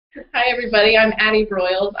Hi, everybody. I'm Addie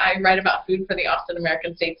Broyles. I write about food for the Austin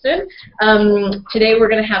American-Statesman. Today we're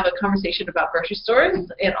going to have a conversation about grocery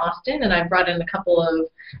stores in Austin, and I brought in a couple of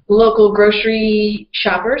local grocery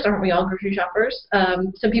shoppers. Aren't we all grocery shoppers?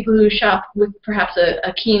 Some people who shop with perhaps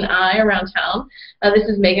a keen eye around town. This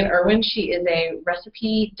is Meghan Erwin. She is a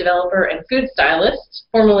recipe developer and food stylist,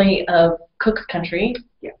 formerly of Cook's Country.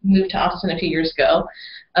 Moved to Austin a few years ago,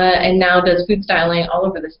 and now does food styling all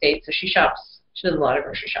over the state. So she does a lot of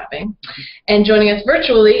grocery shopping. And joining us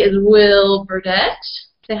virtually is Will Burdette.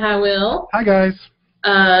 Say hi, Will. Hi, guys.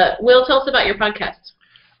 Will, tell us about your podcast.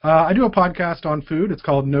 I do a podcast on food. It's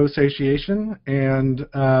called No Satiation, and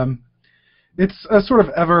it's a sort of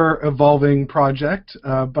ever-evolving project,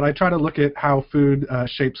 but I try to look at how food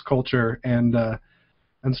shapes culture and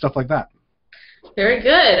stuff like that. Very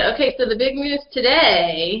good. Okay, so the big news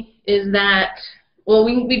today is that, well,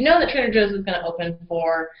 we've known that Trader Joe's is going to open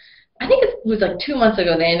for, I think it was like 2 months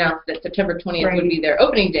ago they announced that September 20th would be their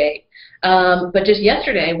opening date. But just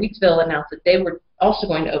yesterday, Wheatsville announced that they were also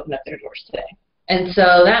going to open up their doors today. And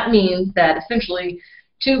so that means that essentially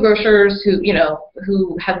two grocers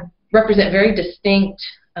who represent very distinct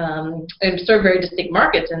and serve very distinct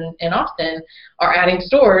markets in Austin are adding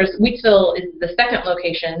stores. Wheatsville is the second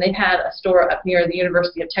location. They've had a store up near the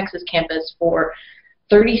University of Texas campus for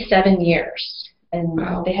 37 years. And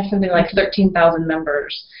they have something like 13,000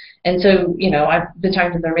 members. And so, I've been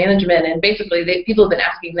talking to their management, and basically people have been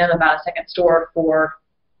asking them about a second store for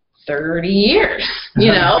 30 years,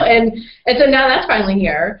 and so now that's finally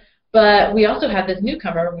here. But we also have this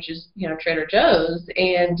newcomer, which is, Trader Joe's.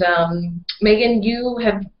 And Meghan, you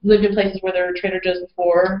have lived in places where there were Trader Joe's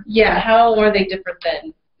before. Yeah. How are they different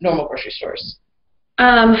than normal grocery stores?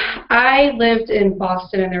 I lived in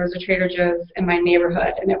Boston, and there was a Trader Joe's in my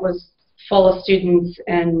neighborhood, and it was full of students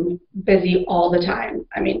and busy all the time.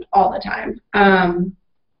 I mean, all the time.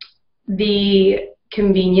 The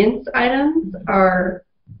convenience items are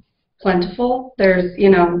plentiful. There's,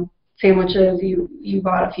 sandwiches. You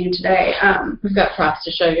bought a few today. We've got props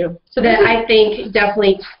to show you. So that I think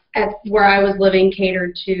definitely at where I was living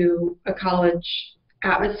catered to a college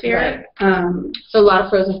atmosphere. Right. So a lot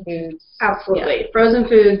of frozen foods. Absolutely. Yeah. Frozen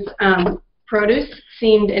foods. Produce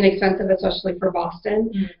seemed inexpensive, especially for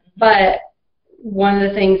Boston. Mm-hmm. But one of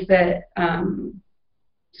the things that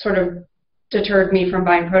sort of deterred me from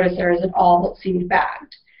buying produce there is it all seemed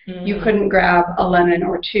bagged. Mm-hmm. You couldn't grab a lemon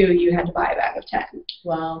or two. You had to buy a bag of 10.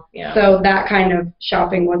 Wow. Yeah. So that kind of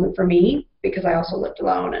shopping wasn't for me because I also lived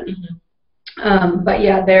alone. And but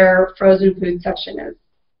yeah, their frozen food section is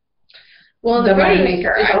the money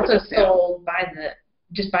maker. It's also sold by the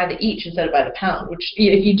each instead of by the pound. Which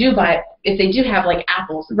if they do have like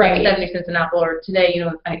apples, it's like 70 cents an apple. Or today,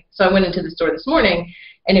 so I went into the store this morning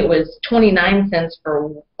and it was 29 cents for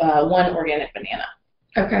one organic banana.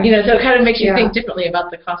 Okay. So it kind of makes you think differently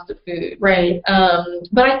about the cost of food. Right.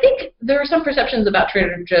 But I think there are some perceptions about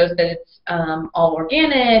Trader Joe's that it's all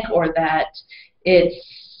organic, or that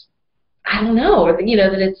it's, I don't know, or that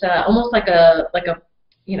it's almost like a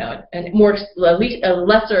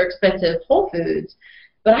lesser expensive Whole Foods.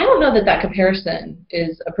 But I don't know that comparison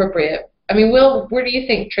is appropriate. I mean, Will, where do you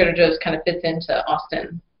think Trader Joe's kind of fits into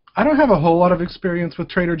Austin? I don't have a whole lot of experience with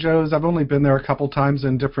Trader Joe's. I've only been there a couple times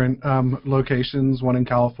in different locations, one in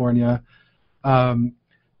California.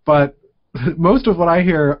 But most of what I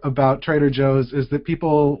hear about Trader Joe's is that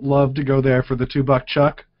people love to go there for the $2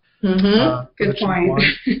 chuck. Mm-hmm. Good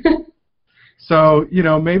point. So,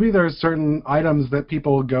 maybe there's certain items that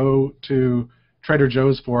people go to Trader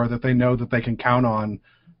Joe's for that they know that they can count on,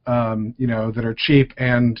 that are cheap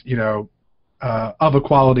and, of a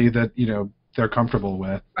quality that, they're comfortable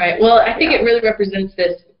with. Right. Well, I think it really represents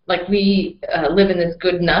this, like we live in this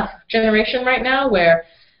good enough generation right now, where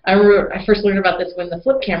I remember I first learned about this when the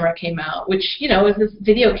flip camera came out, which, is this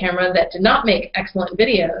video camera that did not make excellent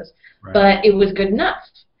videos, but it was good enough.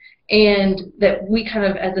 And that we kind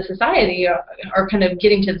of, as a society, are kind of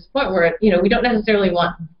getting to this point where, we don't necessarily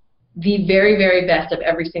want the very, very best of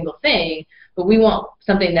every single thing, but we want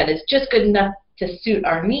something that is just good enough to suit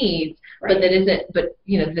our needs, but that isn't,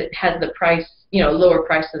 that has the price, lower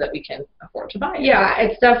price so that we can afford to buy it. Yeah,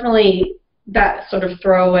 it's definitely that sort of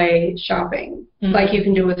throwaway shopping, like you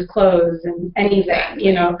can do with clothes and anything.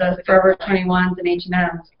 The Forever 21s and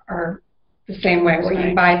H&Ms are the same way, where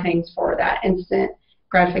you buy things for that instant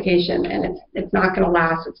gratification, and it's not going to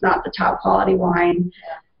last. It's not the top quality wine,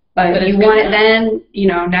 but you want it then,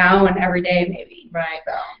 now and every day maybe. Right.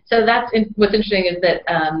 So that's what's interesting is that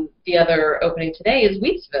the other opening today is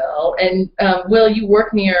Wheatsville, and Will, you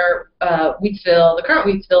work near Wheatsville, the current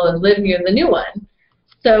Wheatsville, and live near the new one.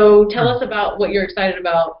 So tell us about what you're excited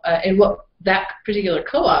about and what that particular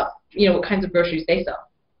co-op, you know, what kinds of groceries they sell.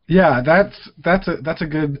 Yeah, that's a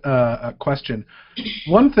good question.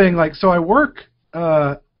 One thing, like, so I work,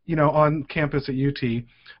 you know, on campus at UT,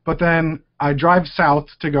 but then I drive south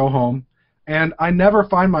to go home, and I never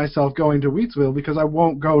find myself going to Wheatsville because I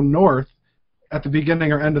won't go north at the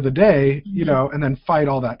beginning or end of the day, you know, and then fight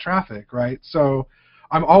all that traffic, right? So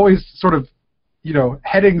I'm always sort of, you know,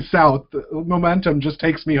 heading south. The momentum just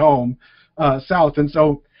takes me home south, and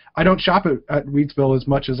so I don't shop at Wheatsville as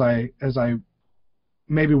much as I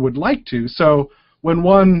maybe would like to. So when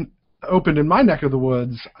one opened in my neck of the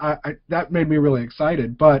woods, that made me really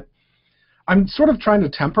excited. But I'm sort of trying to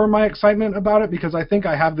temper my excitement about it because I think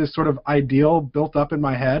I have this sort of ideal built up in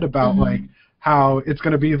my head about like how it's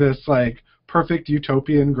going to be this like perfect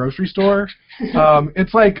utopian grocery store.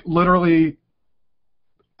 It's like literally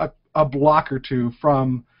a block or two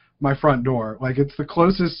from my front door. Like it's the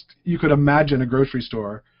closest you could imagine a grocery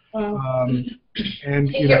store. And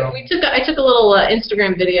you know, I took a little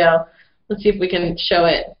Instagram video. Let's see if we can show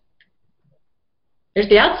it. There's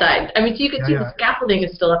the outside. I mean, so you can see the scaffolding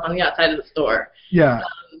is still up on the outside of the store. Yeah.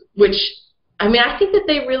 Which, I mean, I think that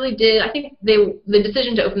they really did. I think the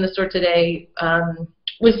decision to open the store today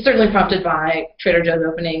was certainly prompted by Trader Joe's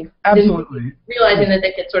opening. Absolutely. Realizing that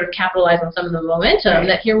they could sort of capitalize on some of the momentum.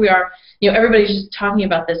 That here we are. You know, everybody's just talking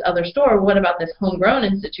about this other store. What about this homegrown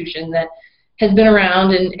institution that has been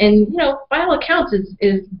around and you know, by all accounts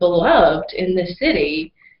is beloved in this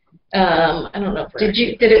city. I don't know. Did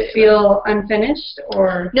it feel unfinished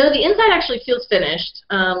or? No, the inside actually feels finished.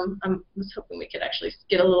 I was hoping we could actually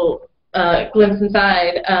get a little glimpse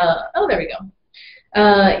inside. Oh, there we go.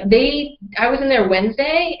 I was in there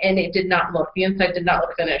Wednesday, and it did not look. The inside did not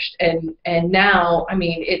look finished, and now, I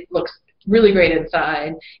mean, it looks really great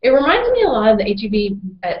inside. It reminds me a lot of the H-E-B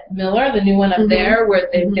at Miller, the new one up there, where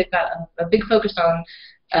they've got a big focus on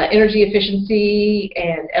energy efficiency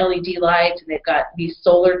and LED lights, and they've got these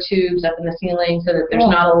solar tubes up in the ceiling so that there's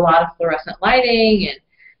not a lot of fluorescent lighting,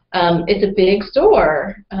 and it's a big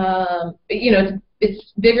store. You know,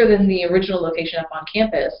 it's bigger than the original location up on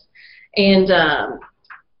campus, and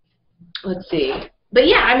let's see. But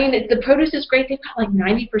yeah, I mean, the produce is great. They've got like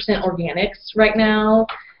 90% organics right now,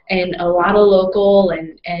 and a lot of local,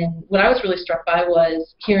 and what I was really struck by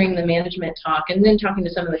was hearing the management talk and then talking to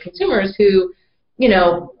some of the consumers who, you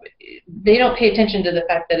know, they don't pay attention to the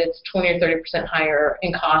fact that it's 20 or 30% higher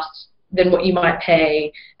in costs than what you might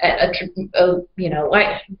pay at you know,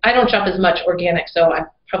 I don't shop as much organic, so I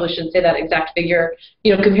probably shouldn't say that exact figure,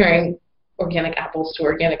 you know, comparing organic apples to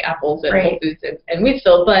organic apples at Whole Foods and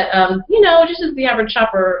Wheatsville, but, you know, just as the average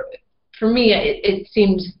shopper, for me, it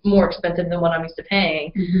seems more expensive than what I'm used to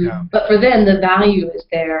paying. But for them, the value is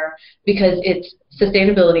there because it's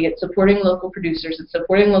sustainability, it's supporting local producers, it's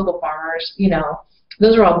supporting local farmers. You know,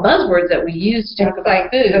 those are all buzzwords that we use to talk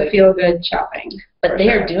about food. The feel-good shopping. But they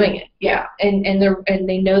are doing it. Yeah, and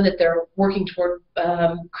they know that they're working toward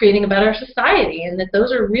creating a better society, and that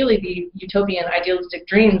those are really the utopian, idealistic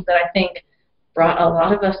dreams that I think brought a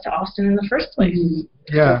lot of us to Austin in the first place.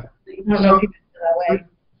 Yeah. I don't know if you feel that way.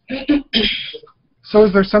 So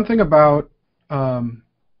is there something about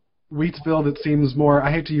Wheatsville that seems more,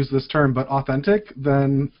 I hate to use this term, but authentic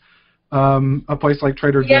than a place like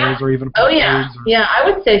Trader Joe's or even Oh yeah, yeah, I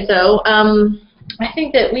would say so. I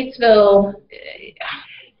think that Wheatsville,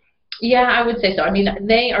 yeah, I would say so. I mean,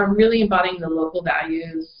 they are really embodying the local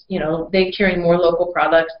values. You know, they carry more local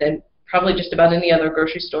products than probably just about any other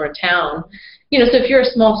grocery store in town. You know, so if you're a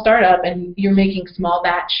small startup and you're making small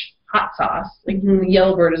batch hot sauce, like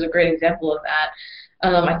Yellowbird is a great example of that.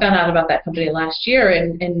 I found out about that company last year,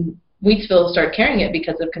 and Wheatsville started carrying it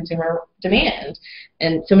because of consumer demand,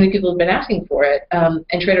 and so many people have been asking for it.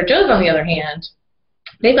 And Trader Joe's, on the other hand,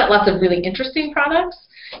 they've got lots of really interesting products.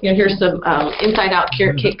 You know, here's some inside-out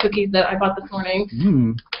carrot cake cookies that I bought this morning.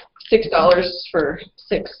 $6 for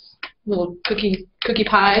 6 little cookie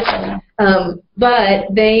pies. But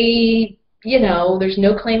they, you know, there's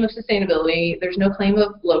no claim of sustainability. There's no claim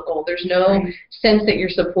of local. There's no sense that you're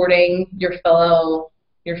supporting your fellow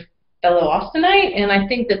Austinite. And I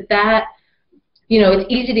think that, you know, it's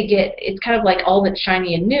easy to get, it's kind of like all that's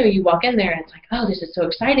shiny and new. You walk in there and it's like, oh, this is so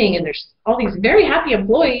exciting. And there's all these very happy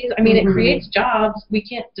employees. I mean, it creates jobs. We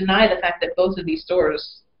can't deny the fact that both of these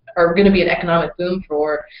stores are going to be an economic boom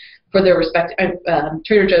for their respective,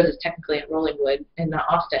 Trader Joe's is technically in Rollingwood and not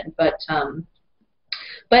Austin, but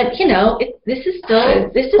you know, this is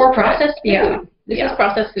processed food. This is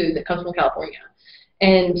processed food that comes from California.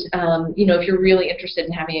 And, you know, if you're really interested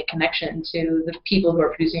in having a connection to the people who are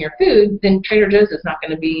producing your food, then Trader Joe's is not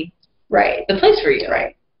going to be the place for you.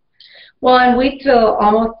 Right. Well, and Wheatsville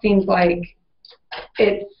almost seems like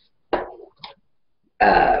it's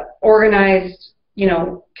organized, you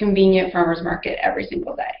know, convenient farmers market every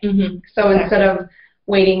single day. Mm-hmm. So instead of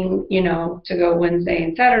waiting, you know, to go Wednesday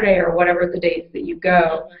and Saturday or whatever the days that you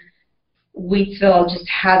go, Wheatsville just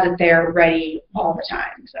has it there ready all the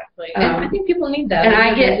time. Exactly. And I think people need that. And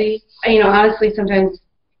I get, you know, honestly, sometimes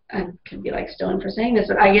I could be like stolen for saying this,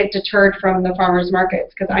 but I get deterred from the farmers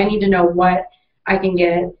markets because I need to know what I can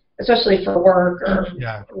get, especially for work or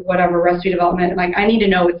whatever, recipe development. Like, I need to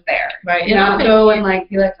know it's there. Right. And not go and like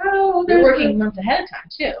be like, oh, they're working months ahead of time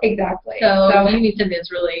too. Exactly. So you need something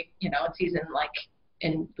that's really, you know, in season, like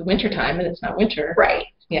in the winter time, and it's not winter. Right.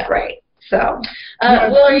 Yeah. Right. So,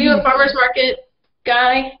 Will, are you a farmer's market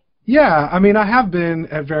guy? Yeah, I mean, I have been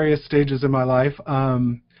at various stages in my life.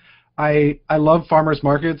 I love farmers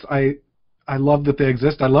markets. I love that they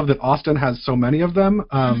exist. I love that Austin has so many of them.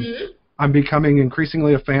 I'm becoming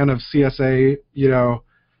increasingly a fan of CSA, you know,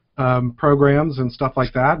 programs and stuff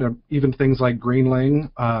like that. Even things like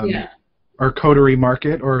Greenling or Coterie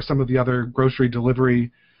Market or some of the other grocery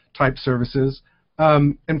delivery type services.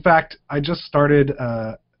 In fact, I just started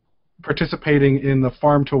participating in the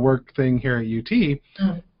farm to work thing here at UT,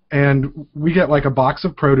 and we get like a box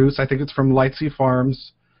of produce. I think it's from Lightsey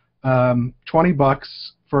Farms, $20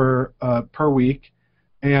 for per week,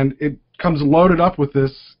 and it comes loaded up with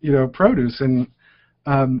this, you know, produce, and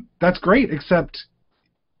that's great. Except,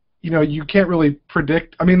 you know, you can't really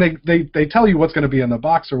predict. I mean, they tell you what's going to be in the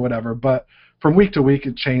box or whatever, but from week to week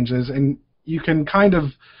it changes, and you can kind of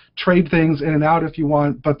trade things in and out if you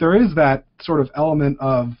want. But there is that sort of element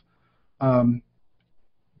of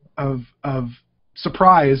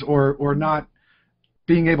surprise or not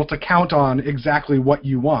being able to count on exactly what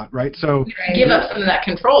you want, right? So give up some of that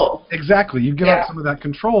control. Exactly, you give up some of that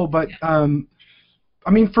control. But I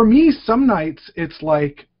mean, for me, some nights it's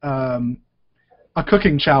like a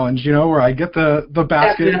cooking challenge, you know, where I get the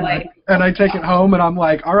basket and I take it home, and I'm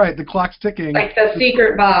like, all right, the clock's ticking. Like the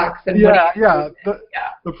secret box. And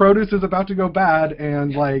the produce is about to go bad,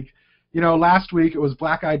 and like, you know, last week it was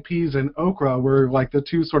black-eyed peas and okra were like the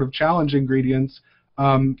two sort of challenge ingredients,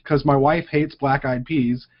 because my wife hates black-eyed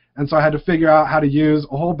peas, and so I had to figure out how to use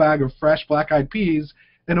a whole bag of fresh black-eyed peas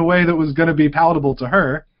in a way that was going to be palatable to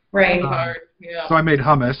her. Right. So I made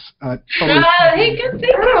hummus. Hey, good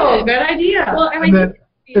thing. Oh, good idea. Well, I mean,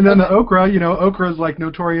 and then the okra, you know, okra is like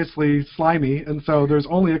notoriously slimy, and so there's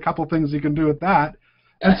only a couple things you can do with that.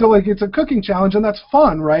 And so like it's a cooking challenge, and that's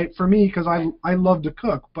fun, right, for me, because I love to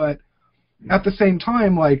cook. But at the same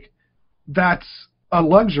time, like, that's a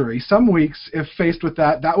luxury. Some weeks, if faced with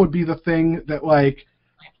that, that would be the thing that, like,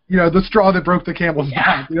 you know, the straw that broke the camel's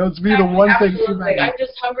back. You know, it's be the one thing too many. I'm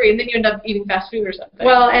just hungry, and then you end up eating fast food or something.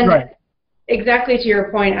 Well, and exactly to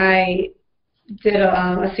your point, I did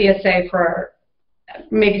a CSA for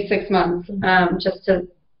maybe 6 months just to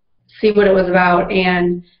see what it was about,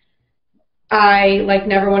 and I like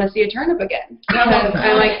never want to see a turnip again. Because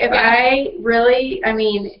I'm like, if I really, I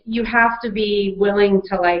mean, you have to be willing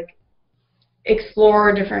to like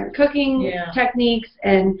explore different cooking techniques,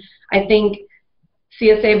 and I think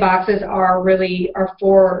CSA boxes are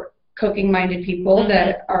for cooking-minded people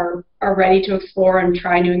that are ready to explore and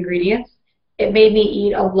try new ingredients. It made me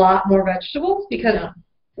eat a lot more vegetables because,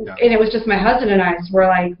 and it was just my husband and I, so we're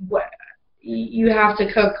like, what? You have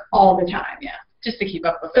to cook all the time. Yeah. Just to keep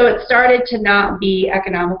up with So it started to not be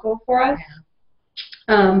economical for us.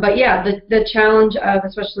 But yeah, the challenge of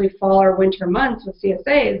especially fall or winter months with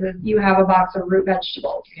CSAs is you have a box of root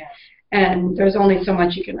vegetables. Yeah. And there's only so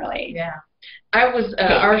much you can really eat. Yeah. I was,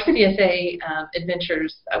 our CSA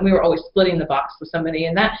adventures, we were always splitting the box with somebody,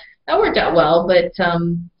 and that worked out well, but,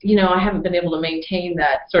 you know, I haven't been able to maintain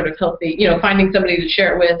that sort of healthy, you know, finding somebody to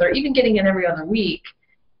share it with, or even getting it every other week.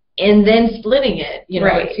 And then splitting it, you know,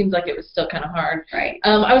 it seems like it was still kind of hard. Right.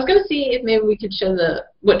 I was going to see if maybe we could show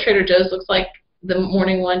what Trader Joe's looks like, the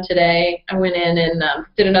morning one today. I went in and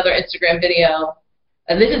did another Instagram video.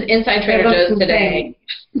 This is inside Trader Joe's today.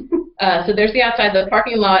 So there's the outside, the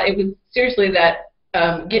parking lot. It was seriously that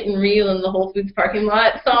Getting Real in the Whole Foods parking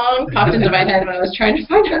lot song popped into my head when I was trying to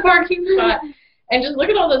find a parking spot. And just look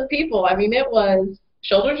at all those people. I mean, it was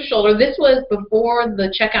shoulder to shoulder. This was before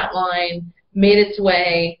the checkout line made its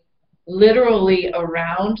way literally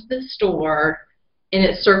around the store, and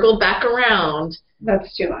it circled back around.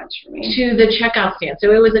 That's too much for me. To the checkout stand.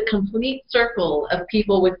 So it was a complete circle of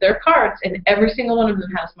people with their carts, and every single one of them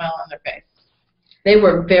had a smile on their face. They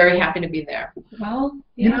were very happy to be there. Well,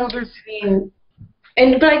 you know, there's.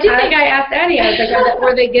 But I did think I asked Addie, I was like,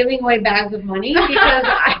 were they giving away bags of money? Because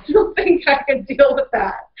I don't think I could deal with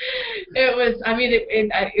that. It was, I mean,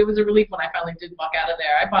 it was a relief when I finally did walk out of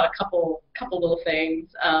there. I bought a couple little things.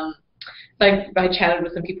 I chatted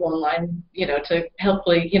with some people online, to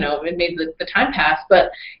hopefully, it made the time pass.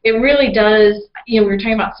 But it really does, we were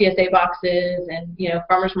talking about CSA boxes and,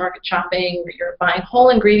 farmers market shopping, where you're buying whole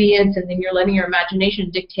ingredients and then you're letting your imagination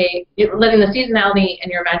dictate, letting the seasonality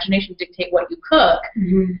and your imagination dictate what you cook.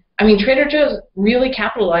 Mm-hmm. I mean, Trader Joe's really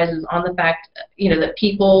capitalizes on the fact, that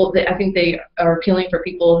people, I think they are appealing for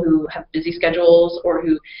people who have busy schedules or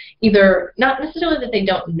who either, not necessarily that they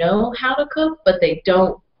don't know how to cook, but they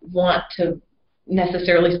don't want to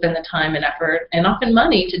necessarily spend the time and effort and often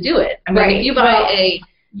money to do it. I mean, if you buy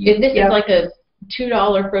if this is like a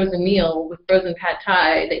 $2 frozen meal with frozen pad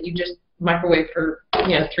thai that you just microwave for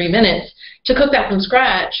 3 minutes, to cook that from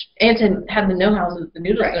scratch and to have the know-how so that the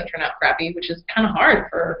noodles don't turn out crappy, which is kind of hard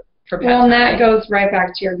for pad thai. And that goes right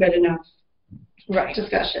back to your good enough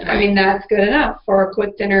discussion. I mean, that's good enough for a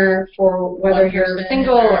quick dinner for whether you're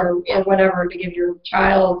single or whatever, to give your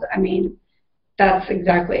child. I mean, that's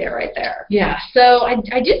exactly it right there. Yeah. So I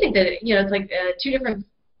do think that it's like two different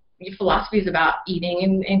philosophies about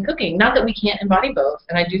eating and cooking. Not that we can't embody both,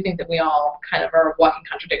 and I do think that we all kind of are walking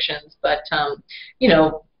contradictions. But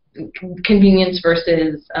convenience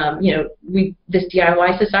versus this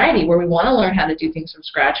DIY society where we want to learn how to do things from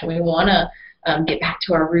scratch and we want to get back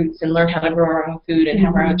to our roots and learn how to grow our own food and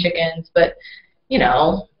have our own chickens. But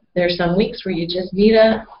there's some weeks where you just need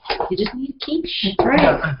a quiche. That's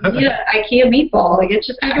right. You need an IKEA meatball. Like, it's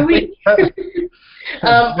just like a week.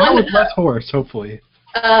 Now with less horse, hopefully.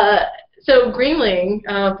 So Greenling,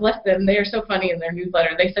 bless them, they are so funny in their newsletter.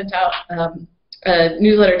 They sent out a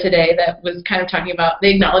newsletter today that was kind of talking about, they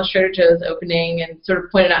acknowledged Trader Joe's opening and sort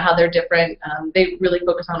of pointed out how they're different. They really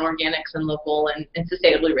focus on organics and local and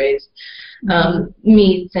sustainably raised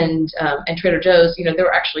meats, and Trader Joe's, there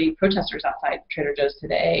were actually protesters outside Trader Joe's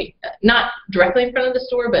today, not directly in front of the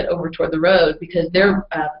store, but over toward the road, because they're,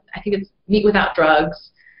 I think it's Meat Without Drugs,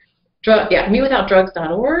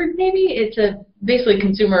 meatwithoutdrugs.org, maybe. It's a basically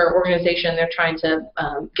consumer organization. They're trying to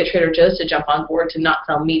get Trader Joe's to jump on board to not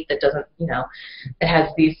sell meat that doesn't, that has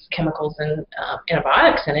these chemicals and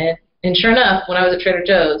antibiotics in it. And sure enough, when I was at Trader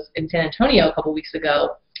Joe's in San Antonio a couple weeks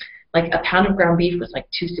ago, like a pound of ground beef was like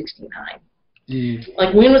 $2.69.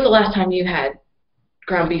 Like, when was the last time you had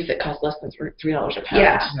ground beef that cost less than $3 a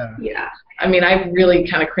pound? Yeah. I mean, I really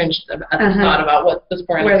kind of cringed at the thought about what this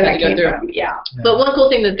poor animal had to go through. Yeah. But one cool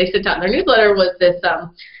thing that they sent out in their newsletter was this,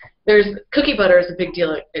 there's cookie butter is a big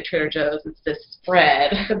deal at Trader Joe's. It's this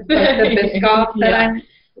spread. The Biscoff that I'm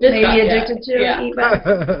maybe addicted to. Yeah.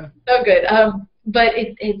 So good. But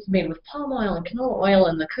it's made with palm oil and canola oil,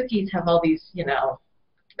 and the cookies have all these,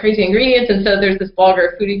 crazy ingredients. And so there's this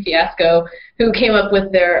blogger, Foodie Fiasco, who came up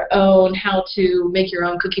with their own how to make your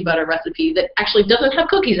own cookie butter recipe that actually doesn't have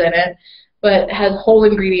cookies in it, but has whole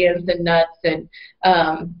ingredients and nuts, and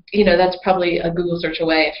that's probably a Google search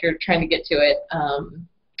away if you're trying to get to it.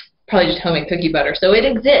 Probably just homemade cookie butter. So it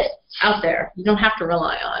exists out there. You don't have to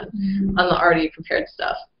rely on the already prepared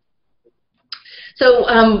stuff. So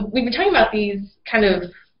we've been talking about these kind of,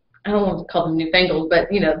 I don't want to call them newfangled, but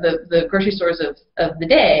the grocery stores of the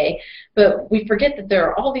day. But we forget that there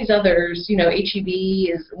are all these others.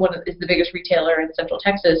 H-E-B is the biggest retailer in Central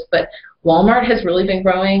Texas, but Walmart has really been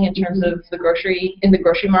growing in terms of the grocery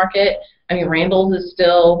market. I mean, Randall's is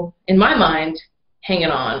still, in my mind,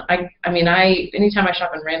 hanging on. I mean, anytime I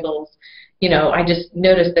shop in Randall's, I just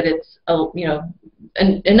notice that it's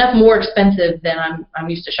enough more expensive than I'm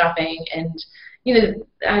used to shopping, and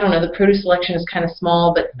I don't know, the produce selection is kind of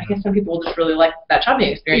small, but I guess some people just really like that shopping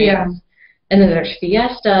experience. Yeah. And then there's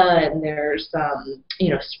Fiesta, and there's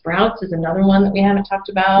Sprouts is another one that we haven't talked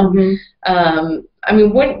about. I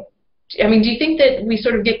mean, do you think that we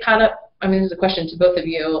sort of get caught up? I mean, this is a question to both of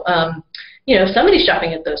you. Somebody's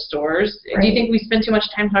shopping at those stores. Right. Do you think we spend too much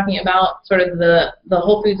time talking about sort of the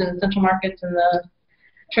Whole Foods and the Central Markets and the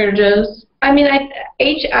Trader Joe's? I mean,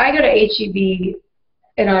 I go to H-E-B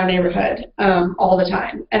in our neighborhood all the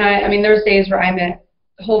time. And I mean, there's days where I'm at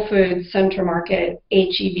Whole Foods, Central Market,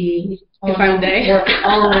 H-E-B, if I'm working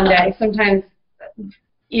all in one day. Sometimes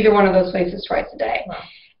either one of those places twice a day. Wow.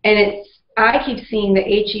 And I keep seeing the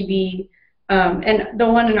H-E-B, and the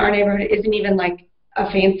one in our neighborhood isn't even like a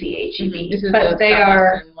fancy H-E-B, but they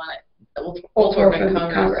are Old Food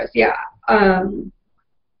Congress. Yeah,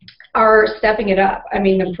 are stepping it up. I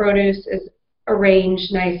mean, the produce is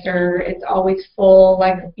arranged nicer. It's always full,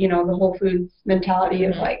 like the Whole Foods mentality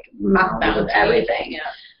of like mountains of everything.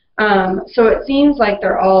 Yeah. So it seems like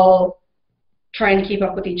they're all trying to keep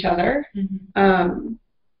up with each other.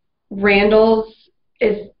 Randall's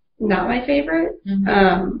is not my favorite.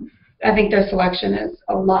 I think their selection is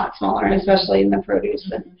a lot smaller, and especially in the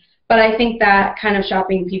produce. But I think that kind of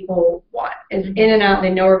shopping people want is in and out. They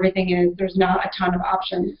know where everything is. There's not a ton of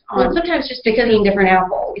options on sometimes just because 16 different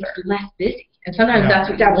apples. It's less busy. And sometimes that's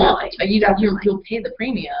what you want. You'll pay the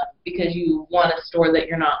premium because you want a store that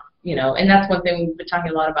you're not, and that's one thing we've been talking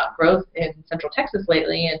a lot about growth in Central Texas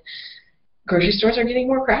lately, and grocery stores are getting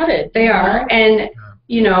more crowded. They are. And,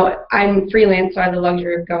 I'm freelance, so I have the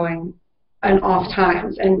luxury of going on off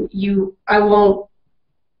times. And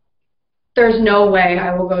there's no way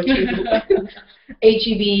I will go to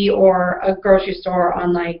H-E-B or a grocery store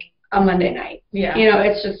on, like, a Monday night. Yeah.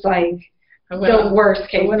 It's just, like, the worst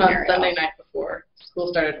case scenario. I went on Sunday night before school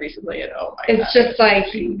started recently, and oh my God. It's just like,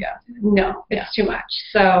 no, it's too much.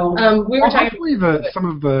 So we were talking. Some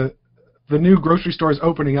of the new grocery stores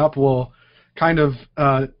opening up will kind of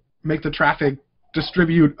make the traffic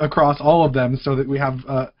distribute across all of them, so that we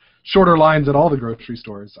have shorter lines at all the grocery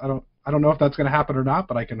stores. I don't know if that's going to happen or not,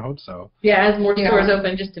 but I can hope so. Yeah, as more stores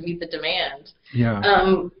open just to meet the demand. Yeah.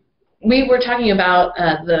 We were talking about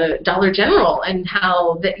the Dollar General and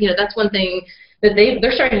how that's one thing that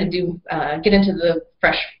they're starting to do, get into the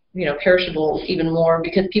fresh, perishables even more,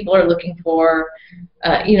 because people are looking for,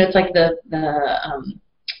 it's like the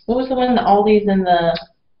what was the one, the Aldi's and the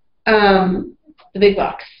big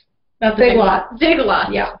box. Not the Big Lot. Big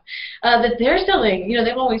Lot. Yeah. That they're selling,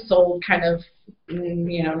 they've always sold kind of,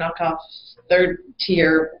 knockoff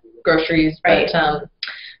third-tier groceries, right.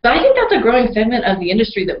 But I think that's a growing segment of the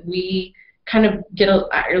industry that we kind of get,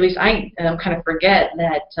 or at least I kind of forget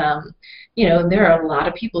that, there are a lot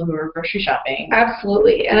of people who are grocery shopping.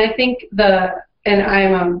 Absolutely. And I think and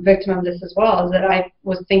I'm a victim of this as well, is that I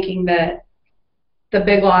was thinking that the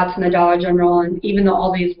Big Lots and the Dollar General and even the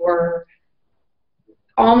Aldi's were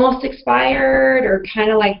almost expired or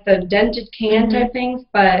kind of like the dented can type things,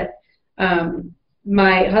 but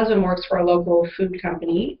my husband works for a local food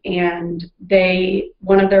company, and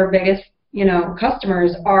one of their biggest,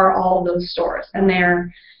 customers are all of those stores, and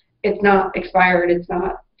it's not expired, it's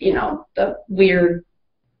not, the weird,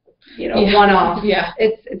 one-off. Yeah.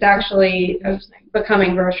 It's actually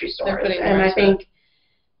becoming grocery stores, and I think,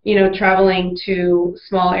 traveling to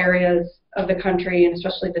small areas of the country, and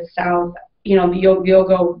especially the South, you'll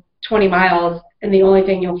go 20 miles, and the only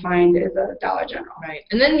thing you'll find is a Dollar General. Right.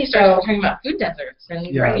 And then you start talking about food deserts, and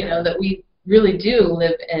that we really do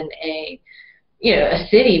live in a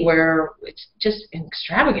city where it's just an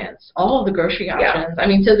extravagance. All of the grocery options. I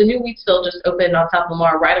mean, so the new Wheatsville just opened on South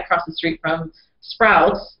Lamar, right across the street from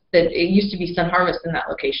Sprouts. That it used to be Sun Harvest in that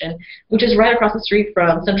location, which is right across the street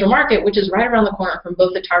from Central Market, which is right around the corner from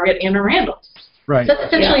both the Target and a Randall's. Right. So that's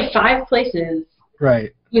essentially 5 places.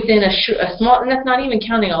 Right. Within a small, and that's not even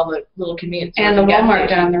counting all the little convenience stores. And the Walmart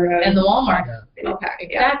down the road. And the Walmart. Yeah. Okay.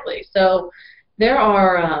 Exactly. So there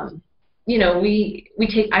are, I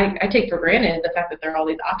take for granted the fact that there are all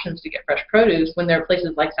these options to get fresh produce when there are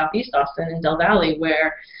places like Southeast Austin and Del Valley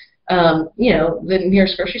where, the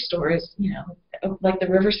nearest grocery store is, like the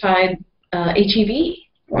Riverside H-E-B.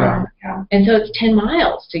 Wow. Yeah. And so it's 10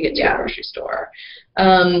 miles to get to a grocery store.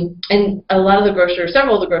 And a lot of the grocers,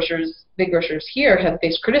 several of the grocers, big grocers here, have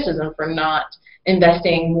faced criticism for not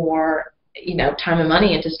investing more, time and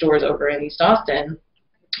money into stores over in East Austin,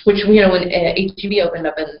 which, when H-E-B opened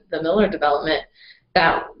up in the Miller development,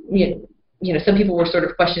 that, some people were sort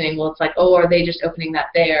of questioning, well, it's like, oh, are they just opening that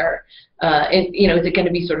there? And, is it going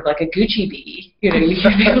to be sort of like a Gucci-B? You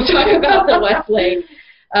hear people talk about the Westlake.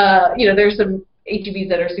 There's some H-E-Bs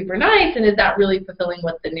that are super nice, and is that really fulfilling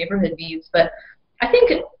what the neighborhood needs? But I think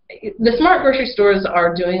the smart grocery stores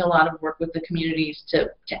are doing a lot of work with the communities to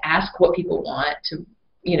ask what people want, to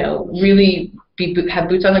really have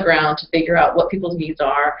boots on the ground to figure out what people's needs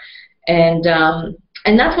are, and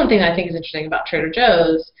that's one thing I think is interesting about Trader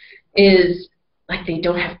Joe's is like they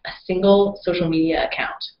don't have a single social media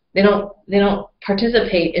account. They don't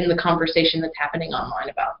participate in the conversation that's happening online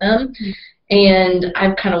about them. And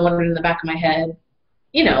I've kind of wondered in the back of my head,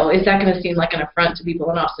 is that going to seem like an affront to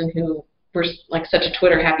people in Austin who were like such a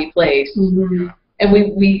Twitter happy place? Mm-hmm. And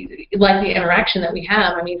we like the interaction that we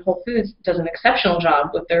have. I mean, Whole Foods does an exceptional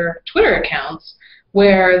job with their Twitter accounts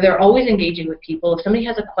where they're always engaging with people. If somebody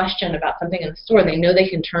has a question about something in the store, they know they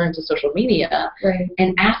can turn to social media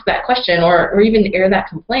and ask that question or even air that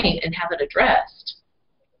complaint and have it addressed.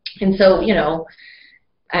 And so,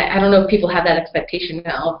 I don't know if people have that expectation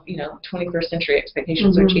now. 21st century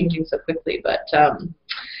expectations are changing so quickly. But so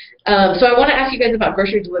I want to ask you guys about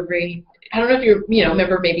grocery delivery. I don't know if you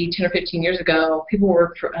remember maybe 10 or 15 years ago, people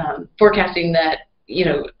were forecasting that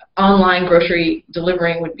online grocery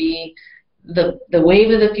delivering would be the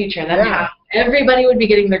wave of the future, and that's how everybody would be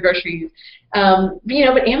getting their groceries.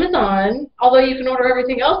 But Amazon, although you can order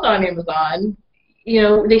everything else on Amazon, you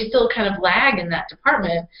know, they still kind of lag in that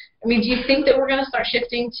department. I mean, do you think that we're going to start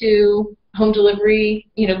shifting to home delivery?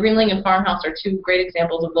 You know, Greenling and Farmhouse are two great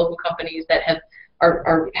examples of local companies that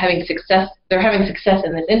are having success. They're having success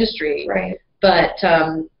in this industry, right? But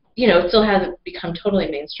you know, it still hasn't become totally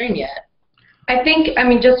mainstream yet. I think, I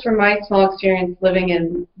mean, just from my small experience living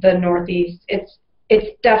in the Northeast, it's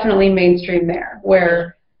definitely mainstream there,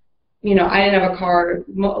 where, you know, I didn't have a car.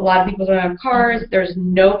 A lot of people don't have cars. There's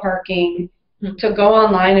no parking. To go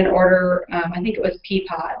online and order, I think it was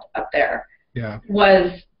Peapod up there,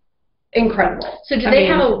 was incredible. So do they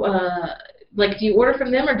have a, like, do you order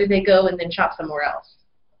from them, or do they go and then shop somewhere else?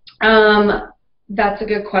 That's a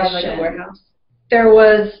good question. Like a warehouse? There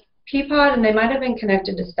was Peapod, and they might have been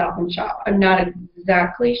connected to Stop and Shop. I'm not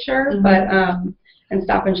exactly sure, but and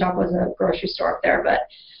Stop and Shop was a grocery store up there. But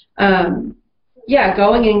yeah,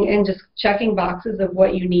 going and just checking boxes of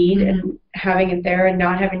what you need and having it there, and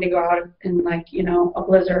not having to go out in, like, you know, a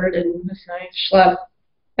blizzard and schlep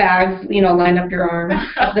bags, you know, line up your arm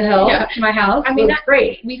up the hill to my house. I mean, that's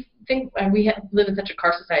great. We think we live in such a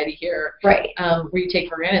car society here, right? Where you take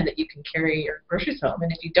for granted that you can carry your groceries home,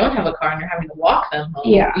 and if you don't have a car and you're having to walk them home,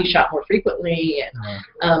 you shop more frequently.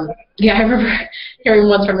 And yeah, I remember hearing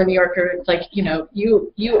once from a New Yorker, it's like, you know,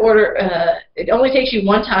 you order, it only takes you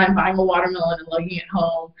one time buying a watermelon and lugging it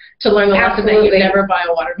home to learn the lesson that you never buy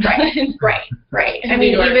a watermelon. Right. I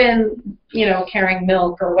mean, even, you know, carrying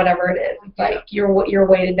milk or whatever it is, it's like you're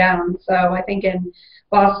weighted down. So I think in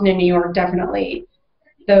Boston and New York, definitely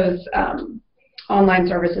those online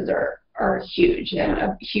services are huge and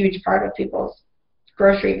a huge part of people's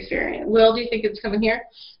grocery experience. Will, do you think it's coming here?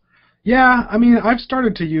 Yeah, I mean, I've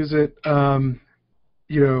started to use it,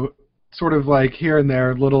 you know, sort of like here and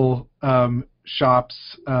there, little shops.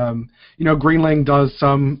 You know, Greenling does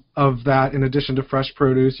some of that in addition to fresh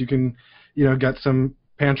produce. You can, you know, get some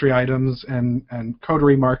pantry items and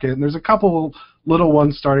Coterie Market. And there's a couple little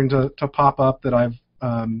ones starting to pop up that I've,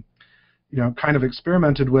 you know, kind of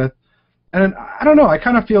experimented with. And I don't know, I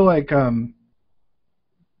kind of feel like we're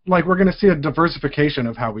going to see a diversification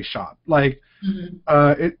of how we shop. Like,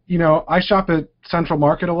 you know, I shop at Central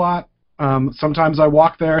Market a lot. Sometimes I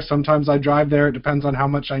walk there, sometimes I drive there. It depends on how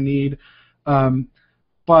much I need.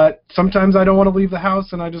 But sometimes I don't want to leave the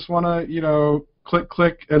house and I just want to, you know,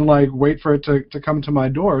 click and like wait for it to come to my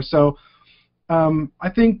door. So I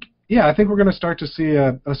think we're going to start to see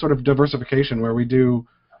a sort of diversification where we do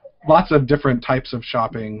lots of different types of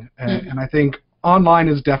shopping, and I think online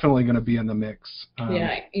is definitely going to be in the mix.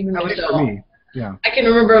 Yeah, even at least for me. Yeah. I can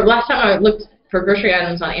remember last time I looked for grocery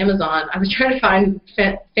items on Amazon, I was trying to find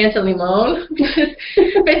Fanta Limon,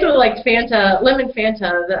 basically like lemon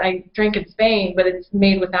Fanta that I drank in Spain, but it's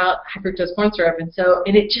made without high fructose corn syrup,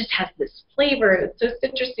 and it just has this flavor, and it's so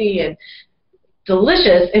citrusy and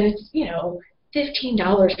delicious, and it's, you know,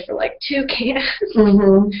 $15 for like 2 cans.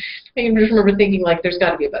 I can just remember thinking, like, there's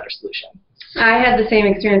got to be a better solution. I had the same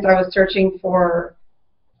experience. I was searching for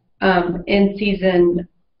in-season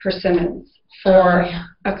persimmons for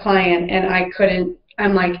a client, and I couldn't.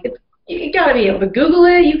 I'm like, you got to be able to Google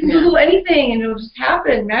it. You can Google anything, and it'll just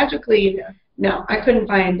happen magically. No, I couldn't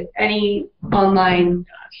find any online.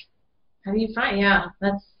 How do you find? Yeah,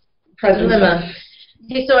 that's the dilemma.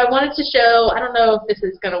 Okay, so I wanted to show. I don't know if this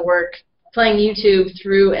is going to work, playing YouTube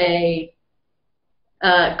through a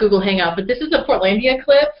Google Hangout, but this is a Portlandia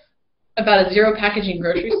clip about a zero packaging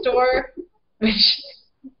grocery store, which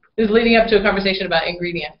is leading up to a conversation about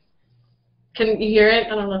ingredients. Can you hear it? I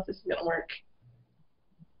don't know if this is going to work.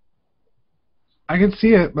 I can see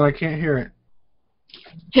it, but I can't hear it.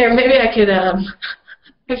 Here, maybe I could,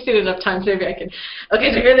 I've seen it enough times, maybe I can.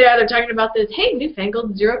 Okay, so here they are, they're talking about this, hey,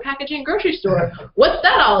 newfangled zero packaging grocery store. What's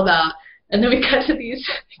that all about? And then we cut to these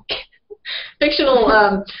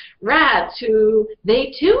fictional rats who,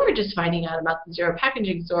 they too are just finding out about the zero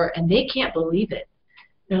packaging store, and they can't believe it.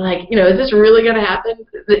 They're like, you know, is this really going to happen?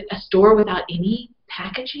 A store without any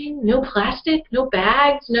packaging, no plastic, no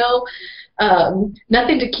bags, no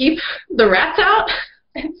nothing to keep the rats out.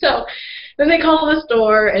 And so then they call the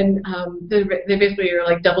store, and they basically are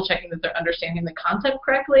like double checking that they're understanding the concept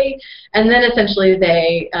correctly, and then essentially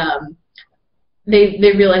they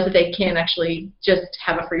realize that they can't actually just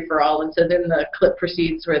have a free-for-all, and so then the clip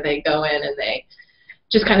proceeds where they go in and they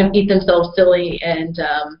just kind of eat themselves silly, and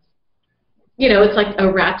you know, it's like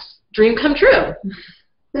a rat's dream come true,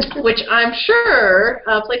 which I'm sure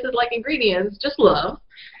places like Ingredients just love.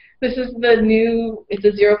 This is it's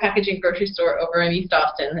a zero packaging grocery store over in East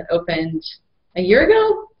Austin that opened a year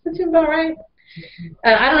ago. That seems about right.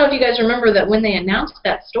 I don't know if you guys remember that when they announced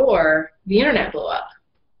that store, the internet blew up.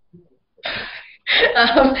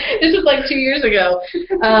 This was like 2 years ago.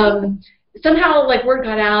 somehow like word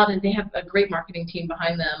got out, and they have a great marketing team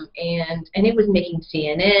behind them, and it was making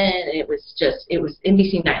CNN, and it was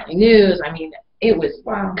NBC Nightly News. I mean, it was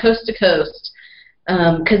coast to coast,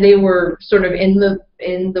 because they were sort of in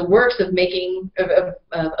the works of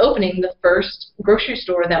opening the first grocery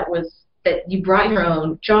store that you brought your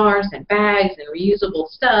own jars and bags and reusable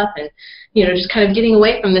stuff, and just kind of getting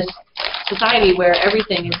away from this society where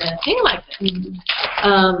everything is in a thing like this.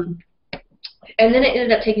 And then it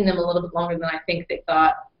ended up taking them a little bit longer than I think they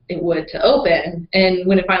thought it would to open. And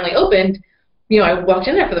when it finally opened, I walked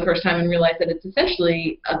in there for the first time and realized that it's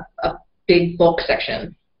essentially a big bulk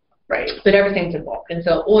section. Right. But everything's in bulk. And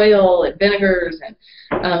so oil and vinegars and,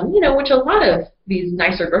 which a lot of these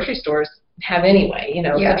nicer grocery stores have anyway,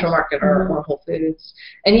 Central Market or Whole Foods.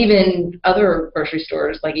 And even other grocery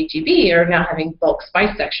stores like H-E-B are now having bulk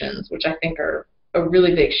spice sections, which I think are a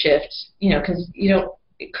really big shift, because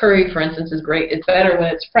curry, for instance, is great. It's better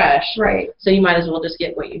when it's fresh. Right. So you might as well just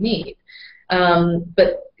get what you need.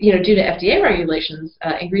 But due to FDA regulations,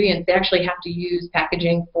 ingredients, they actually have to use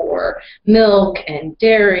packaging for milk and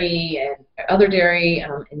dairy and other dairy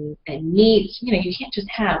and meat. You can't just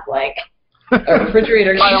have like a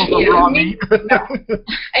refrigerator raw meat. No.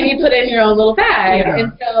 And you put it in your own little bag. Yeah.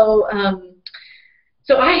 And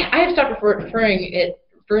so I have stopped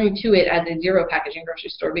referring to it as a zero packaging grocery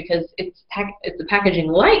store, because it's a packaging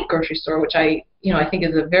light grocery store, which I think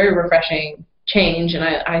is a very refreshing change, and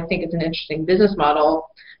I think it's an interesting business model.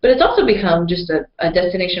 But it's also become just a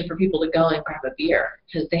destination for people to go and grab a beer,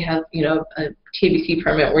 because they have a TABC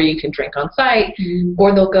permit where you can drink on site,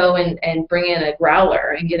 or they'll go and bring in a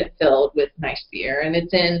growler and get it filled with nice beer. And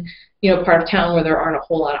it's in part of town where there aren't a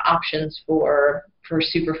whole lot of options for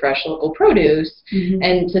super fresh local produce,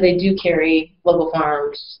 and so they do carry local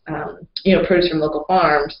farms, produce from local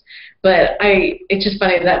farms. But it's just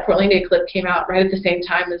funny that Portland Day clip came out right at the same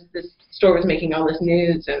time as this store was making all this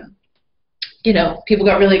news, and people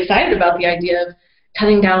got really excited about the idea of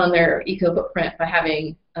cutting down on their eco footprint by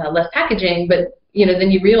having less packaging. But then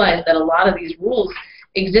you realize that a lot of these rules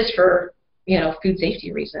exist for food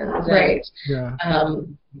safety reasons, right?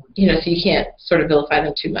 And, so you can't sort of vilify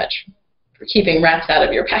them too much for keeping rats out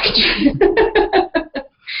of your packaging.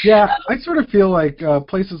 Yeah, I sort of feel like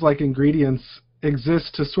places like Ingredients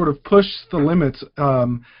exist to sort of push the limits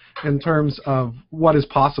in terms of what is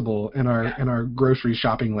possible in our grocery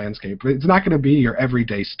shopping landscape. It's not going to be your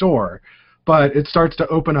everyday store, but it starts to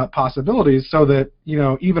open up possibilities so that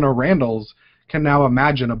even a Randall's can now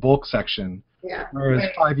imagine a bulk section. Yeah. Whereas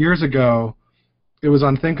 5 years ago, it was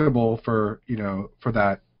unthinkable for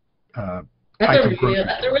that.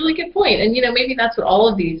 That's a really good point. And maybe that's what all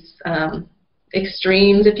of these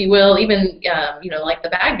extremes, if you will, even like the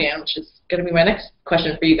bag ban, which is going to be my next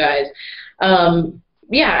question for you guys.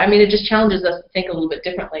 Yeah, I mean, it just challenges us to think a little bit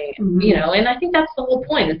differently, and I think that's the whole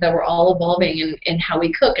point, is that we're all evolving in how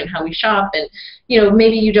we cook and how we shop. And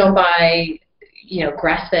maybe you don't buy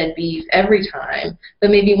grass-fed beef every time, but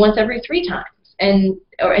maybe once every 3 times. And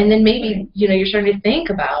then maybe you're starting to think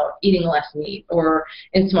about eating less meat or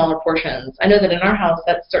in smaller portions. I know that in our house,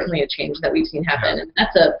 that's certainly a change that we've seen happen, and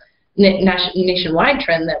that's a nationwide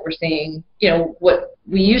trend that we're seeing. What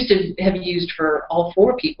we used to have used for all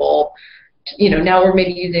 4 people, now we're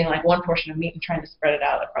maybe using like 1 portion of meat and trying to spread it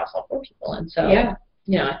out across all 4 people. And so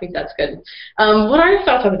I think that's good. What are your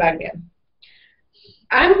thoughts on the bag ban?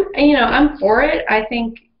 I'm for it. I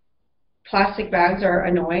think plastic bags are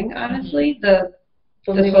annoying, honestly. The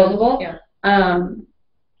disposable. Yeah.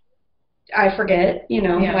 I forget,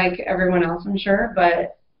 like everyone else, I'm sure,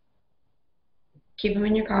 but keep them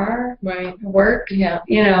in your car. Right. Work. Yeah.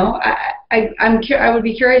 I would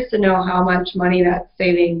be curious to know how much money that's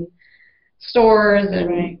saving stores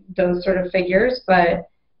and those sort of figures, but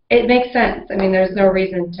it makes sense. I mean, there's no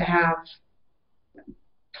reason to have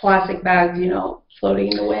plastic bags,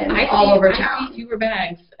 floating in the wind all over town. I see fewer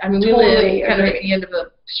bags. I mean, we live kind of at the end of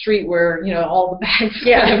a street where all the bags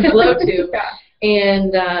kind of flow to,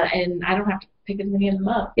 and I don't have to pick as many of them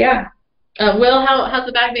up. Yeah. Will, how's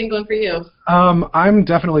the bag ban going for you? I'm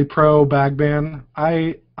definitely pro bag ban.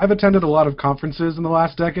 I've attended a lot of conferences in the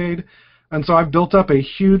last decade, and so I've built up a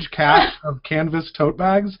huge cache of canvas tote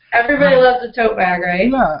bags. Everybody loves a tote bag, right?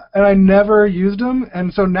 Yeah, and I never used them,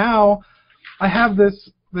 and so now I have this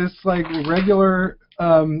like regular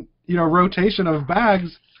rotation of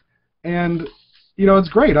bags, and it's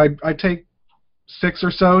great. I take 6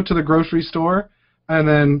 or so to the grocery store, and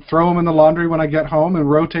then throw them in the laundry when I get home, and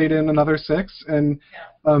rotate in another 6, and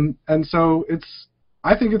so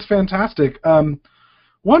I think it's fantastic.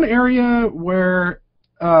 One area where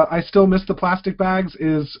I still miss the plastic bags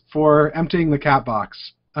is for emptying the cat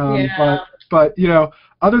box. But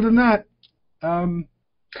other than that,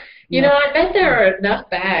 You know, I bet there are enough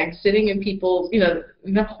bags sitting in people's, you know,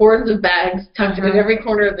 enough hordes of bags tucked in every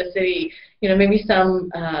corner of the city. You know, maybe some,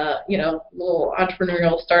 you know, little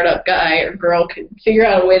entrepreneurial startup guy or girl could figure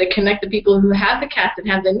out a way to connect the people who have the cats and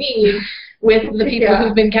have the need with the people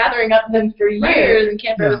who've been gathering up them for years and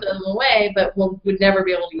can't throw them away, but would never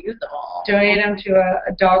be able to use them all. Donate them to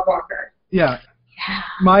a dog walker. Yeah.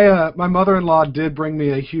 My mother-in-law did bring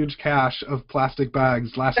me a huge cache of plastic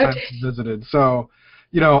bags last time she visited. So,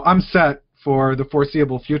 you know, I'm set for the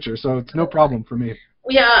foreseeable future, so it's no problem for me.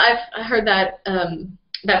 Yeah, I've heard that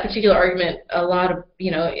that particular argument a lot of,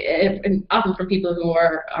 you know, and often from people who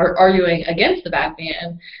are arguing against the bag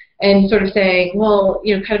ban and sort of saying, well,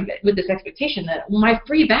 you know, kind of with this expectation that my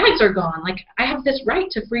free bags are gone. Like, I have this right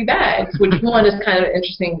to free bags, which one is kind of an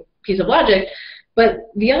interesting piece of logic.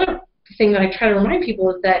 But the other thing that I try to remind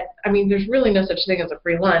people is that, I mean, there's really no such thing as a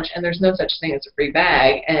free lunch, and there's no such thing as a free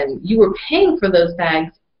bag, and you were paying for those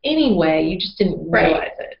bags anyway, you just didn't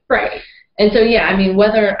realize it. Right. And so, yeah, I mean,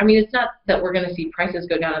 it's not that we're going to see prices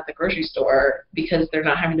go down at the grocery store because they're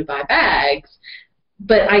not having to buy bags,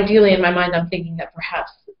 but ideally, in my mind, I'm thinking that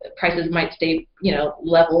perhaps prices might stay, you know,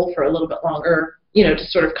 level for a little bit longer, you know, to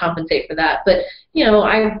sort of compensate for that. But, you know,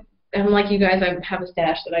 I'm like you guys, I have a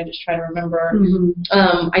stash that I just try to remember.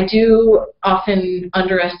 I do often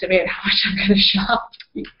underestimate how much I'm going to shop.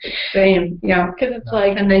 Same, yeah. Because it's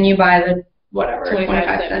like... And then you buy the, whatever,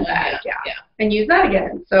 25-cent bag, and use that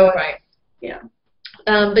again. So, yeah.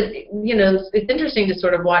 But, you know, it's interesting to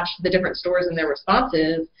sort of watch the different stores and their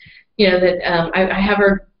responses. You know, that I have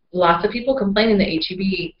heard lots of people complaining that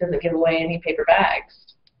H-E-B doesn't give away any paper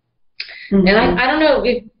bags. And I don't know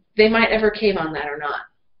if they might ever cave on that or not.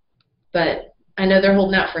 But I know they're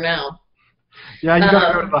holding out for now. Yeah, you got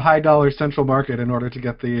to go to the high-dollar Central Market in order to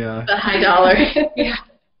get the high dollar. Yeah.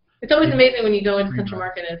 It's always amazing when you go into Central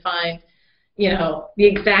Market and find, you know, the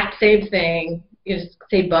exact same thing, you know,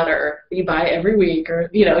 say butter, you buy every week, or,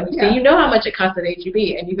 you know, so you know how much it costs at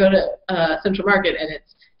H-E-B, and you go to Central Market and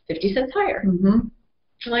it's 50 cents higher. You're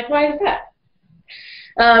like, why is that?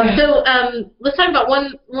 So let's talk about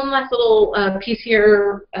one last little piece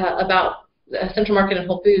here about Central Market and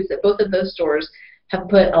Whole Foods, that both of those stores have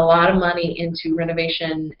put a lot of money into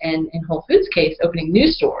renovation, and in Whole Foods' case, opening new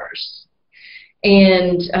stores.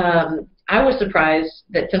 And I was surprised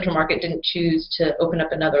that Central Market didn't choose to open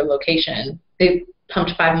up another location. They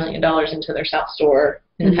pumped $5 million into their South store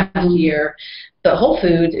in the past year. But Whole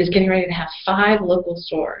Foods is getting ready to have 5 local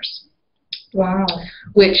stores. Wow.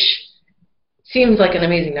 Which seems like an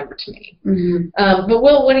amazing number to me. But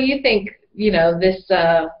Will, what do you think, you know, this...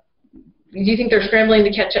 do you think they're scrambling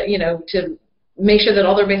to catch up, you know, to make sure that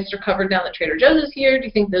all their bases are covered now that Trader Joe's is here? Do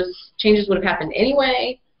you think those changes would have happened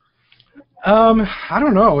anyway? I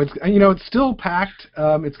don't know. It's, you know, it's still packed.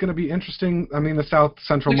 It's going to be interesting. I mean, the South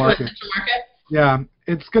Central Market. Central Market? Yeah,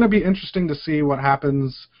 it's going to be interesting to see what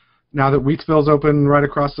happens now that Wheatsville's open right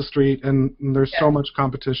across the street, and there's so much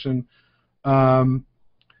competition.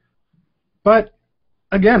 But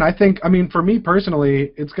again, I think, I mean, for me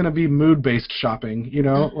personally, it's going to be mood-based shopping, you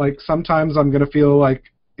know? Like, sometimes I'm going to feel like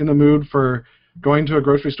in the mood for going to a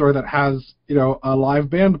grocery store that has, you know, a live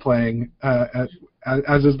band playing,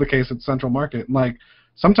 as is the case at Central Market. Like,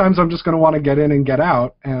 sometimes I'm just going to want to get in and get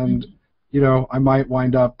out, and, you know, I might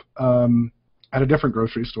wind up at a different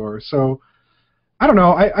grocery store. So, I don't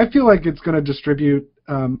know. I feel like it's going to distribute.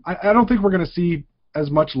 I don't think we're going to see as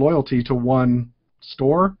much loyalty to one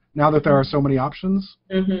store now that there are so many options.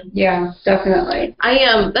 Yeah, definitely.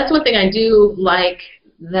 That's one thing I do like,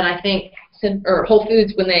 that I think, or Whole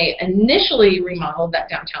Foods, when they initially remodeled that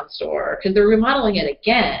downtown store, because they're remodeling it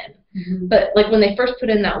again, but like when they first put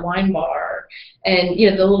in that wine bar, and, you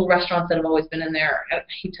know, the little restaurants that have always been in there, I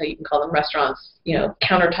hate how you can call them restaurants, you know,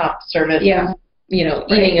 countertop service, you know,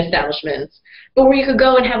 eating establishments, but where you could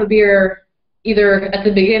go and have a beer either at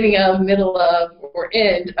the beginning of, middle of, or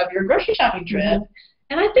end of your grocery shopping trip.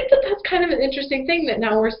 And I think that that's kind of an interesting thing that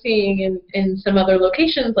now we're seeing in some other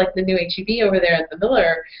locations, like the new H-E-B over there at the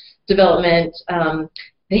Miller development.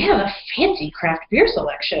 They have a fancy craft beer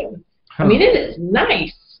selection. I mean, it is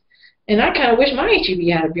nice. And I kind of wish my H-E-B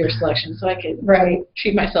had a beer selection so I could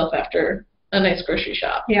treat myself after a nice grocery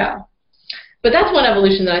shop. Yeah. But that's one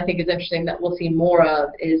evolution that I think is interesting that we'll see more of,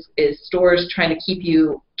 is stores trying to keep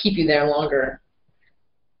you there longer.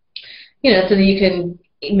 You know, so that you can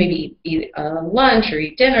maybe eat lunch or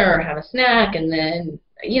eat dinner or have a snack, and then,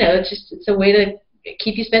 you know, it's a way to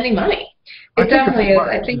keep you spending money. It definitely is.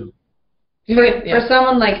 I think for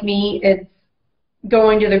someone like me, it's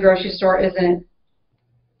going to the grocery store isn't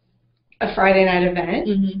a Friday night event.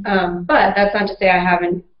 But that's not to say I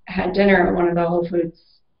haven't had dinner at one of the Whole Foods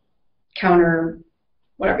counter,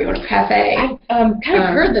 whatever you want, cafe. I've kind of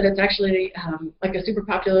heard that it's actually like a super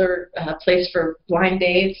popular place for blind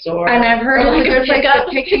dates, and I've heard it's a good place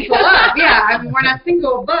to pick people up. Yeah, I mean, we're not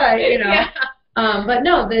single, but you know. Yeah. But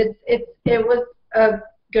no, it was a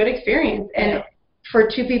good experience, and for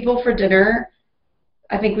 2 people for dinner,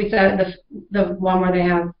 I think we sat at the one where they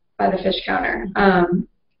have by the fish counter.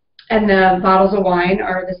 And the bottles of wine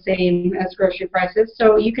are the same as grocery prices,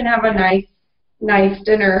 so you can have a nice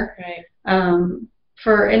dinner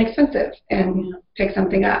for inexpensive and pick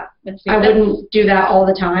something up. I wouldn't do that all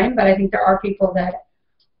the time, but I think there are people that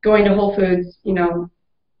going to Whole Foods, you know,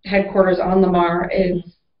 headquarters on Lamar is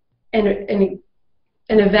an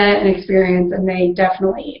event, an experience, and they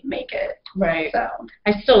definitely make it. Right. So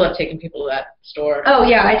I still love taking people to that store. Oh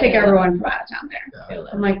yeah, I take everyone from out of town there. Yeah.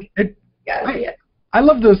 I'm like, gotta see it. I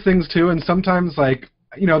love those things too, and sometimes, like,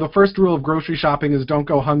 you know, the first rule of grocery shopping is don't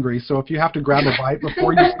go hungry. So if you have to grab a bite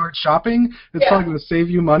before you start shopping, it's probably going to save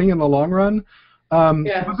you money in the long run. But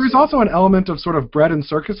there's also an element of sort of bread and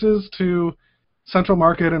circuses to Central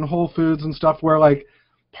Market and Whole Foods and stuff where, like,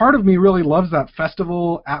 part of me really loves that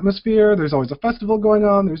festival atmosphere. There's always a festival going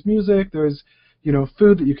on. There's music. There's, you know,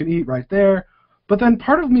 food that you can eat right there. But then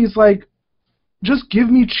part of me is like, just give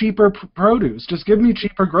me cheaper produce. Just give me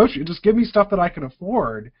cheaper groceries. Just give me stuff that I can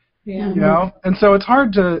afford. Yeah. You know? And so it's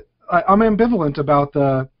hard to, I'm ambivalent about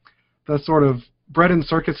the sort of bread and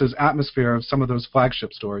circuses atmosphere of some of those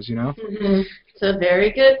flagship stores, you know? Mm-hmm. It's a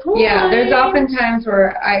very good point. Yeah, there's often times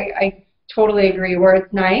where I totally agree, where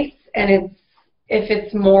it's nice, and if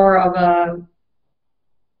it's more of a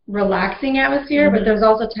relaxing atmosphere, but there's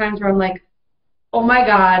also times where I'm like, oh my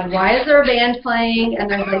God, why is there a band playing,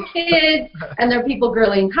 and there's like kids, and there are people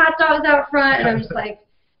grilling hot dogs out front, and I'm just like,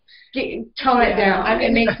 tone it down. I mean,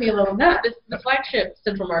 it makes me a little nuts. The flagship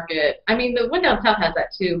Central Market, I mean, the one down south has that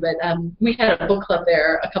too, but we had a book club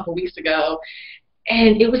there a couple weeks ago,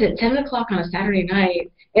 and it was at 7 o'clock on a Saturday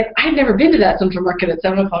night, and I'd never been to that Central Market at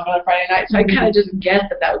 7 o'clock on a Friday night, so I kind of just guessed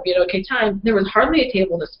that would be an okay time. There was hardly a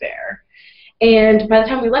table to spare. And by the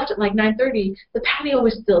time we left at like 9:30, the patio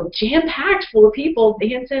was still jam-packed full of people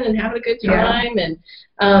dancing and having a good time.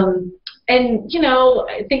 And you know,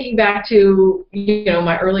 thinking back to, you know,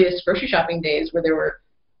 my earliest grocery shopping days where there were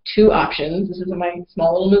 2 options. This is in my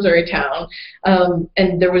small little Missouri town.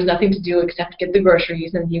 And there was nothing to do except get the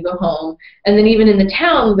groceries and you go home. And then even in the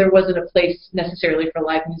town, there wasn't a place necessarily for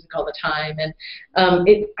live music all the time. And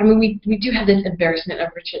I mean, we do have this embarrassment of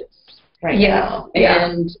riches right now.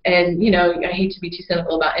 And you know, I hate to be too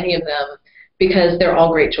cynical about any of them because they're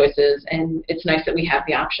all great choices, and it's nice that we have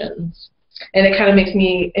the options. And it kind of makes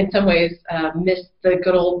me, in some ways, miss the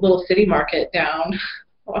good old little city market down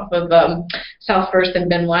off of South First and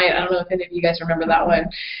Ben White. I don't know if any of you guys remember that one,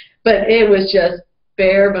 but it was just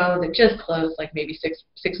bare bones. It just closed like maybe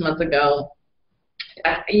six months ago.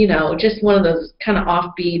 You know, just one of those kind of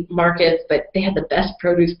offbeat markets, but they had the best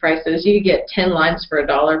produce prices. You could get 10 limes for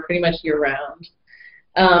 $1 pretty much year round.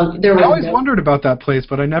 I always wondered about that place,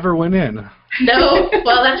 but I never went in. No,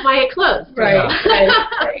 well, that's why it closed. Right.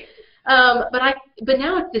 Right. But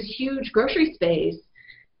now it's this huge grocery space.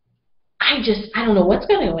 I don't know what's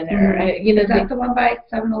going to go in there. You know, is that the one by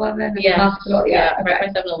 7-Eleven? Yeah, hospital? Yeah,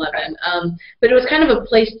 right by 7-Eleven. But it was kind of a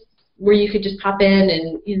place where you could just pop in,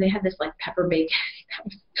 and you know, they had this like pepper bacon that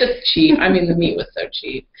was just cheap. I mean, the meat was so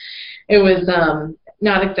cheap. It was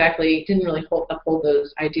not exactly, didn't really uphold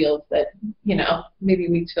those ideals that, you know, maybe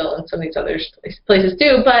Wheatsville and some of these other places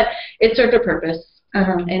do, but it served a purpose.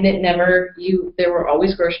 And it never, there were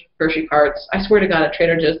always grocery carts. I swear to God, at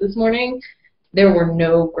Trader Joe's this morning, there were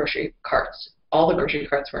no grocery carts. All the grocery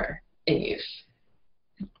carts were in use.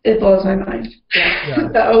 It blows my mind. Yeah.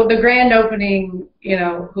 So the grand opening, you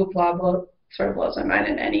know, hoopla sort of blows my mind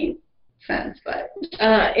in any sense. But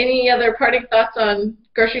any other parting thoughts on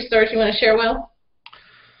grocery stores you want to share, Will?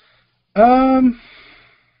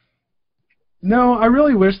 No, I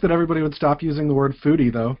really wish that everybody would stop using the word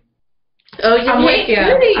foodie, though. Oh, I'm with you.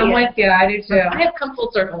 I'm with you. I do too. I have come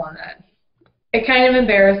full circle on that. It kind of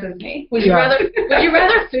embarrasses me. Would you rather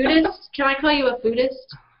foodist? Can I call you a foodist?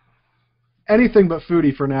 Anything but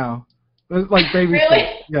foodie for now. Like baby really?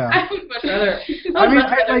 food. Yeah. I would much rather.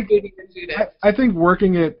 Foodie than foodist. I think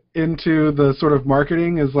working it into the sort of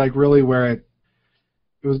marketing is like really where it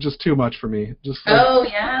was just too much for me. Just like, oh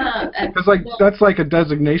yeah. Because like that's like a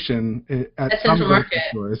designation at some Central Market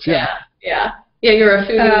stores. Yeah. Yeah, you're a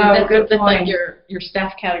foodie. That's like your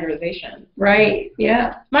staff categorization. Right.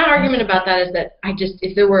 Yeah. My argument about that is that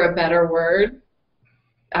if there were a better word,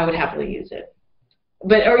 I would happily use it.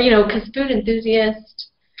 But, or, you know, because food enthusiast,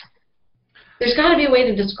 there's got to be a way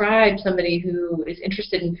to describe somebody who is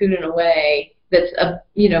interested in food in a way that's,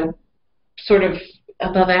 you know, sort of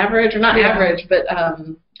above average, or not average, but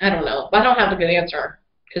I don't know. I don't have a good answer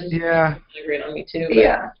because you agreed on me too.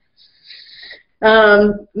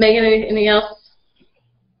 But, Megan, anything else?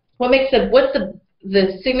 What's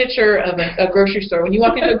the signature of a grocery store? When you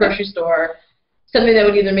walk into a grocery store, something that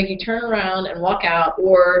would either make you turn around and walk out,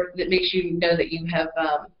 or that makes you know that you have,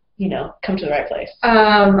 come to the right place.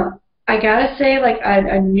 I gotta say, like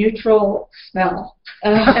a neutral smell.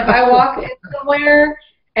 If I walk in somewhere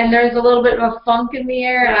and there's a little bit of a funk in the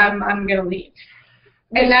air, I'm gonna leave.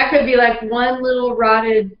 And that could be like one little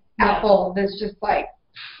rotted apple that's just like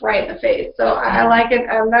right in the face. So I like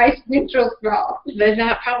a nice neutral smell. Then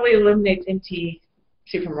that probably eliminates empty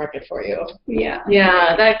supermarket for you. Yeah.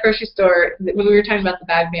 Yeah, that grocery store, when we were talking about the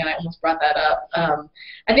bag ban, I almost brought that up.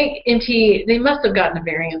 I think NT, they must have gotten a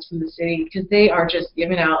variance from the city because they are just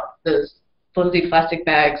giving out those flimsy plastic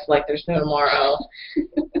bags like there's no tomorrow.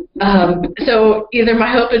 So either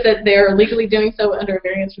my hope is that they're legally doing so under a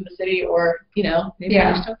variance from the city, or, maybe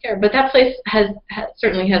they just don't care. But that place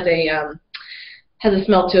certainly has a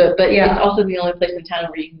smell to it, but it's also the only place in town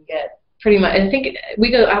where you can get pretty much, I think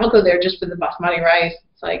I will go there just for the basmati rice.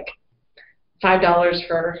 It's like $5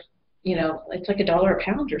 for, it's like $1 a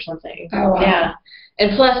pound or something. Oh, wow. Yeah.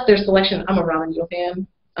 And plus their selection, I'm a ramen noodle fan,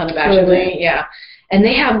 unabashedly. Yeah. And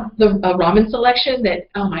they have a ramen selection that,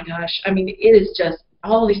 oh my gosh, I mean, it is just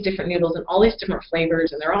all these different noodles and all these different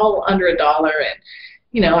flavors, and they're all under $1.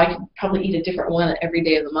 And, I could probably eat a different one every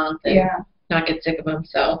day of the month and not get sick of them.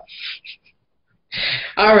 So.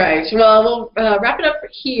 All right. Well, we'll wrap it up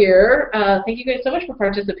here. Thank you guys so much for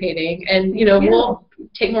participating. And, we'll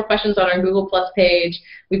take more questions on our Google Plus page.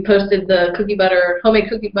 We posted the homemade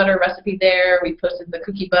cookie butter recipe there. We posted the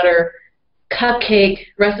cookie butter cupcake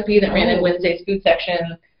recipe that ran in Wednesday's food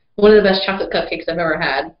section. One of the best chocolate cupcakes I've ever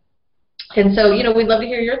had. And so, we'd love to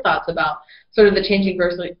hear your thoughts about sort of the changing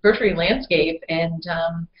grocery landscape and,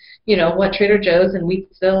 what Trader Joe's and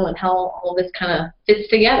Wheatsville and how all this kind of fits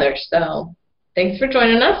together. So. Thanks for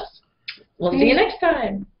joining us. We'll see you next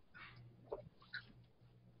time.